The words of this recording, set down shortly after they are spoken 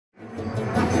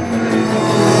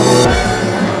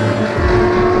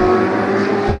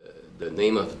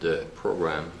the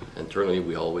program, internally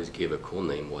we always gave a code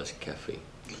name was CAFE,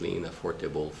 clean,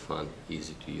 affordable, fun,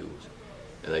 easy to use.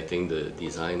 And I think the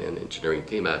design and engineering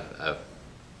team have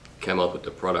come out with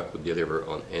the product would deliver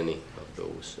on any of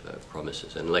those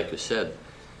promises. And like you said,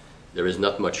 there is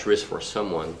not much risk for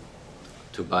someone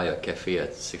to buy a cafe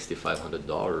at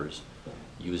 $6,500,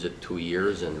 use it 2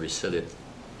 years and resell it,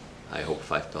 I hope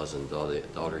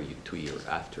 $5,000 2 years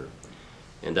after.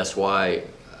 And that's why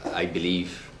I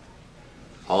believe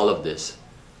all of this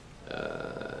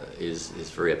is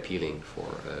very appealing for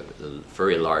a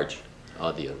very large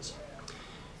audience.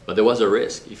 But there was a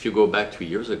risk. If you go back 2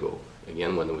 years ago,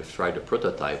 again, when we tried the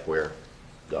prototype where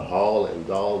the hull and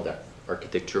all that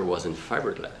architecture was in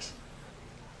fiberglass,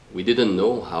 we didn't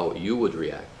know how you would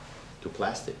react to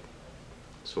plastic.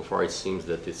 So far it seems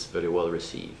that it's very well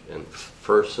received. And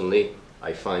personally,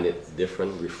 I find it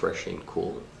different, refreshing,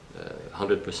 cool,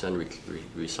 100%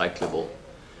 recyclable.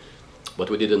 But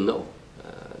we didn't know.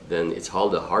 Then it's all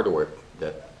the hard work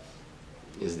that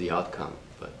is the outcome.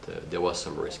 But there was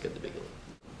some risk at the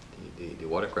beginning. The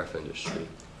watercraft industry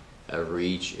have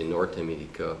reached in North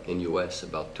America, in US,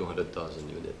 about 200,000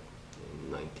 units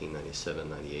in 1997,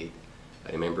 98.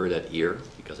 I remember that year,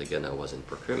 because again I was in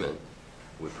procurement,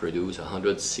 we produced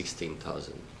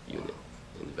 116,000 units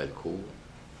in Vancouver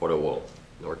for the world,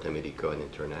 North America and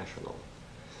international.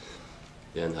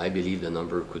 Then I believe the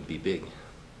number could be big.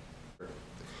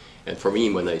 And for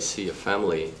me, when I see a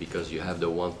family, because you have the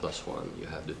 1+1, you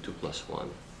have the 2+1,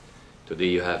 today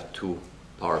you have 2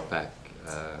 power pack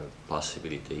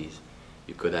possibilities.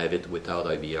 You could have it without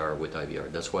IBR, with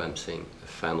IBR. That's why I'm saying a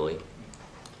family.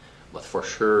 But for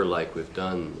sure, like we've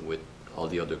done with all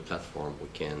the other platforms, we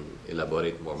can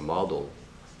elaborate more model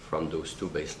from those 2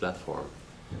 base platforms.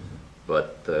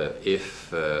 But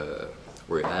if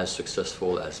we're as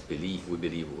successful as we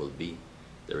believe we will be,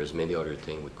 there is many other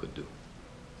things we could do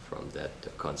from that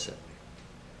concept.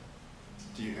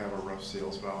 Do you have a rough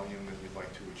sales volume that you'd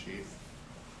like to achieve?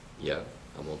 Yeah,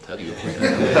 I won't tell you.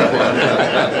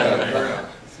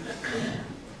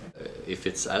 If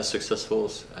it's as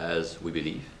successful as we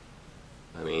believe,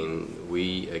 I mean,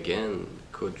 we again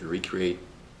could recreate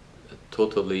a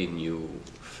totally new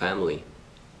family,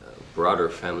 a broader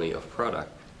family of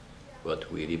product, but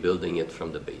we're rebuilding it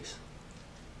from the base.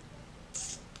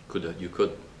 You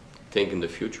could think in the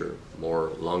future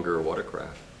more longer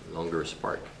watercraft, longer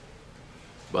spark,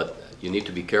 but you need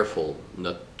to be careful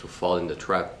not to fall in the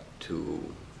trap to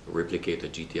replicate a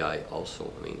GTI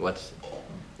also. I mean,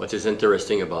 what is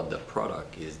interesting about the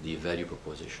product is the value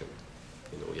proposition.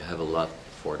 You know, you have a lot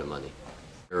for the money.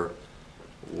 Here,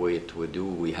 what we do,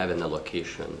 we have an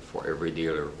allocation for every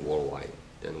dealer worldwide.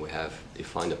 Then we have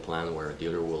defined a plan where a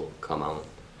dealer will come out.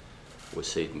 We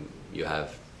say you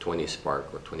have 20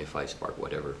 spark or 25 spark,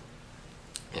 whatever,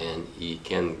 and he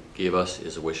can give us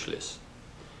his wish list.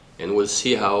 And we'll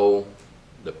see how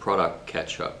the product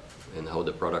catch up and how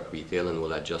the product retail, and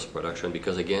we'll adjust production,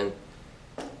 because again,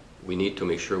 we need to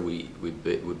make sure we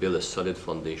build a solid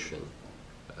foundation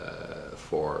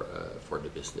for the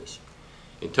business.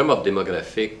 In terms of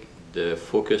demographic, the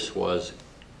focus was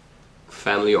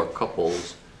family or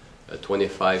couples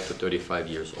 25 to 35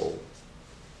 years old,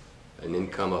 an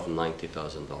income of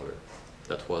 $90,000.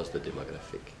 That was the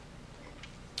demographic,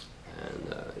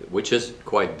 and which is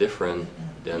quite different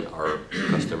than our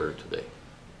customer today.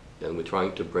 Then we're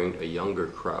trying to bring a younger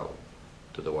crowd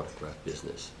to the watercraft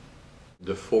business.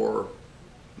 The 4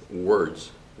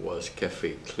 words was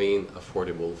CAFE, clean,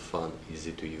 affordable, fun,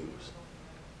 easy to use.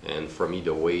 And for me,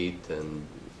 the weight, and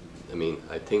I mean,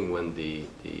 I think when they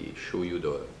show you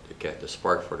the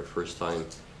spark for the first time,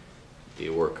 they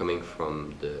were coming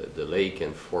from the lake,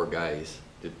 and 4 guys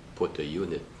did put the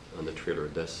unit on the trailer.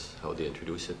 That's how they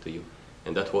introduced it to you.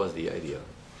 And that was the idea,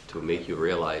 to make you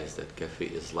realize that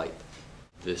CAFE is light.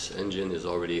 This engine is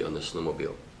already on the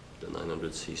snowmobile, the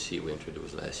 900cc we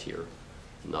introduced last year.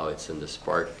 Now it's in the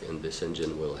Spark, and this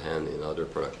engine will hand in other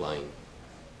product line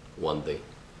one day.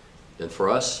 Then for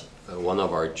us, one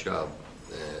of our job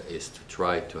is to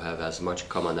try to have as much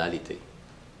commonality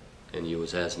and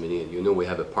use as many. You know, we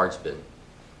have a parts bin,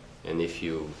 and if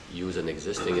you use an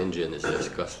existing engine, it's less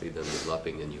costly than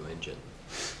developing a new engine.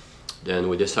 Then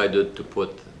we decided to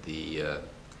put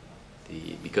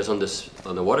because on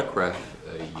the watercraft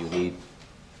you need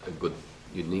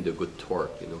a good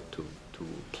torque, you know, to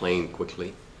plane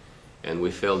quickly, and we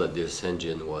felt that this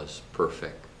engine was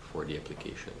perfect for the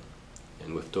application.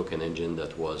 And we took an engine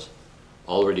that was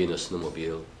already in a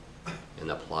snowmobile and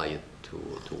apply it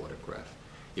to watercraft.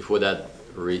 If we had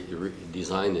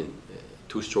designed a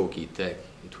 2-stroke E-Tech,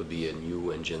 it would be a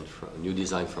new engine, a new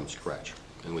design from scratch,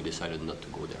 and we decided not to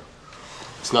go there.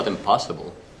 It's not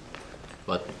impossible,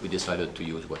 but we decided to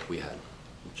use what we had,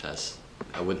 which has,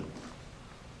 I would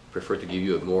prefer to give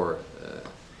you a more,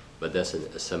 but that's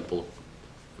a simple,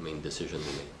 decision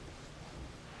we made.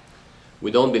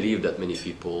 We don't believe that many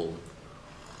people,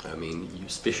 you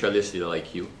specialists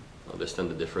like you, understand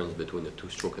the difference between a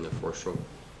two-stroke and a four-stroke,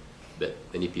 but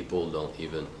many people don't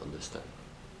even understand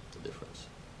the difference.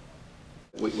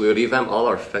 We revamped all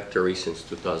our factories since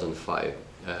 2005.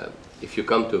 If you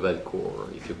come to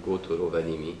Valcourt, if you go to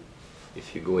Rovaniemi,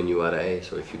 if you go in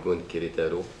Juarez, or if you go in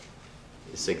Querétaro,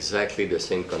 it's exactly the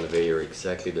same conveyor,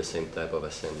 exactly the same type of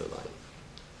assembly line.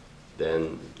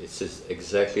 Then it's just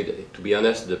exactly, to be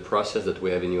honest, the process that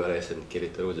we have in Juarez and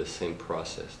Querétaro is the same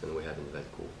process than we have in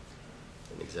Valcourt.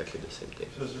 And exactly the same thing.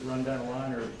 So does it run down a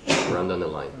line or? Run down the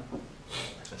line,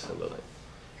 assembly line.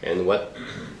 And what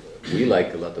we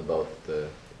like a lot about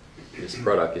this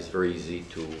product is very easy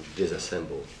to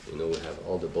disassemble. We have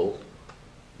all the bolts.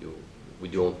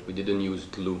 We didn't use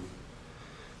glue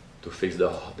to fix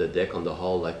the deck on the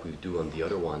hull like we do on the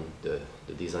other one. The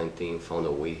design team found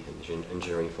a way,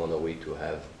 engineering found a way to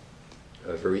have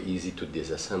a very easy to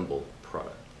disassemble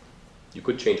product. You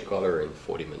could change color in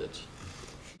 40 minutes.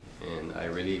 And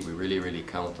we really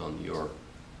count on your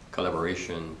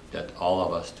collaboration, that all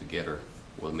of us together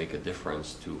will make a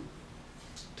difference to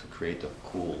create a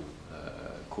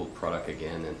cool product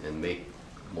again and make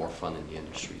more fun in the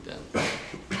industry then.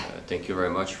 Thank you very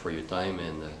much for your time,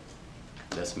 and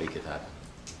let's make it happen.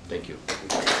 Thank you.